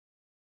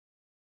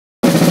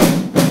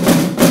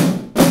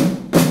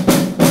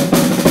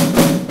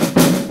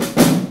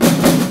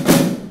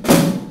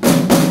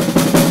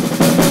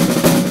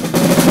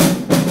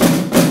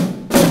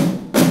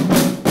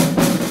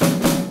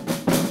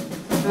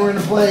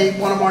play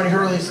one of Marty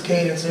Hurley's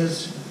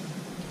cadences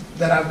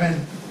that I've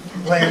been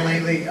playing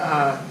lately,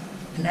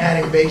 and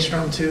adding bass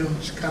drum to.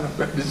 It's kind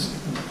of. It's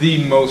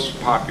the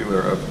most popular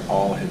of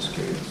all his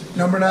cadences.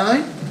 Number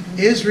 9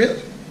 is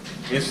really.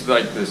 It's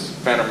like this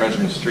Phantom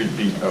Regiment street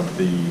beat of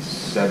the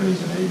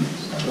 70s and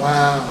 80s.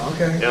 Wow.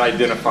 Okay. It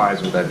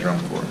identifies with that drum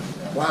corps.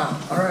 Wow.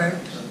 All right.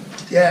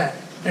 Yeah,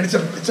 and it's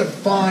a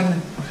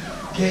fun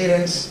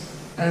cadence,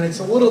 and it's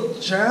a little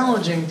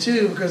challenging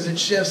too because it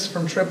shifts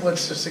from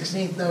triplets to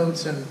 16th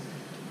notes. And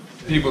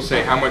people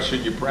say, how much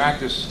should you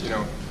practice? You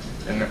know,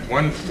 and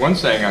one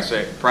saying I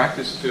say,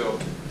 practice till,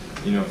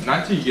 you know,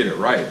 not till you get it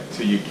right,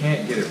 till you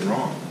can't get it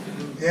wrong.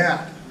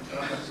 Yeah.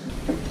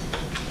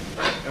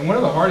 And one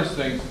of the hardest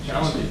things,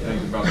 challenging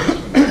things about this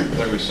one,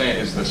 like we were saying,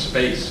 is the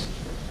space,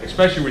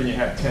 especially when you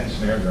have 10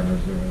 snare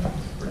drummers doing it.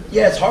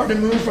 Yeah, it's hard to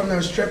move from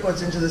those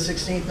triplets into the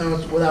 16th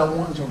notes without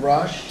wanting to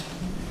rush.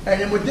 And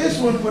then with this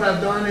one, what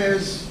I've done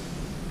is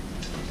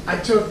I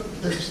took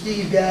the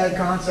Steve Gadd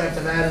concept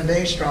of adding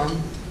bass drum,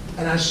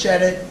 and I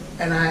shed it,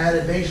 and I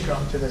added bass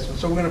drum to this one.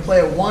 So we're going to play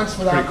it once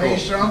without Pretty cool.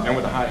 bass drum. And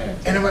with a hi-hat.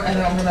 And I'm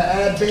going to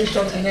add bass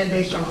drum and then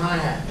bass drum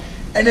hi-hat.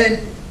 And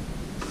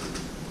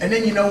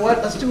then you know what?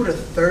 Let's do it a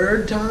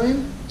third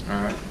time.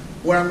 All right.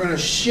 Where I'm going to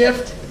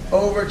shift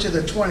over to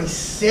the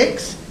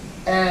 26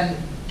 and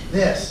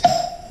this.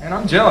 And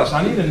I'm jealous.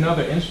 I need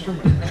another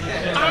instrument.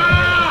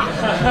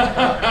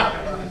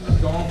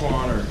 Stomp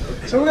on her.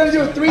 So we're going to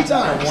do it 3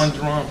 times. One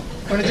drum.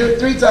 We're going to do it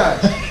 3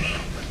 times.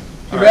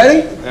 You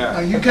ready?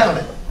 Yeah. You count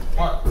it.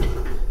 1,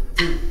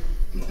 2,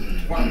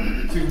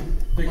 1, 2,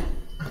 3.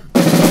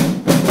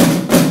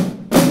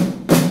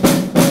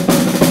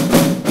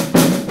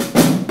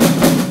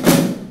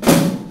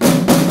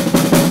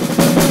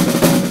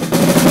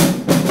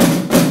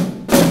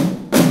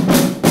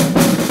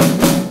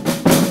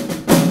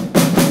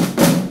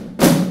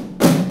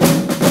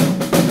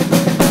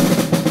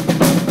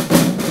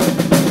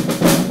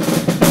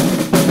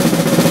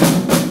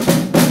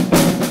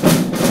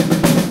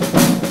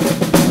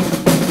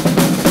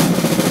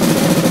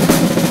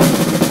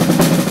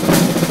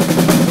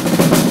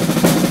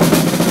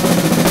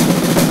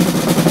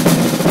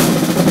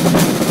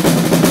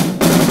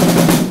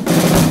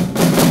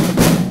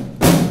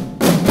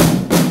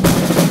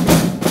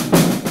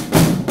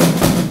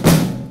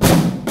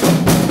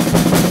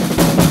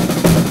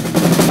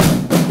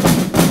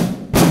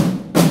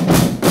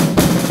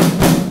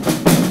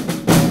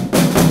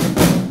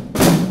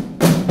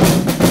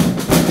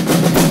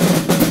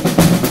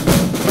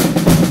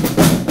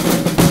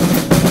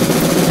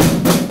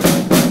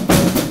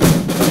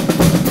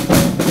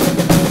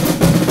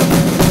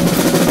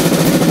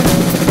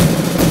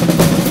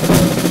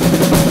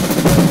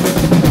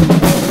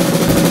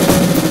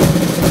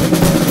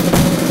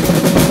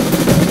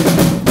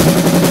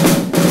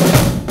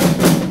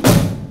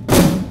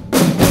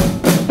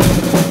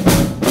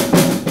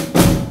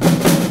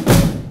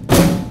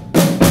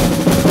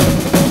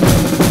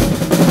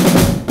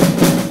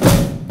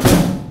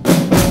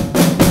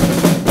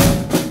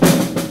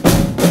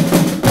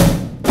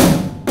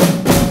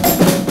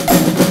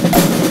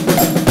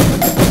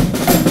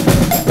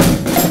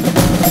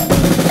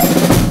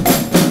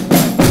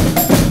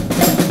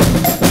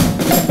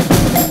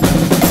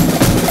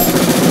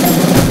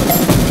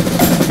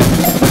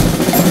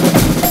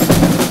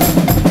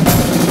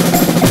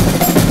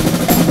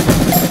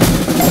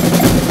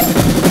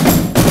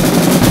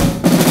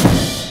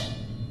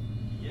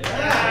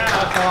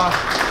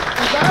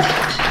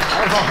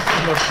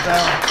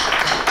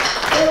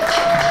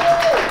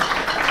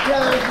 Yeah,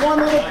 there's one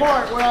little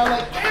part where I'm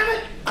like, damn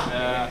it!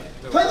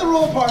 Play the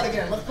roll part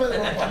again. Let's play the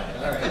roll part.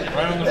 All right.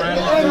 Right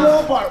on the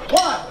roll part.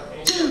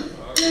 1, 2,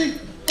 3.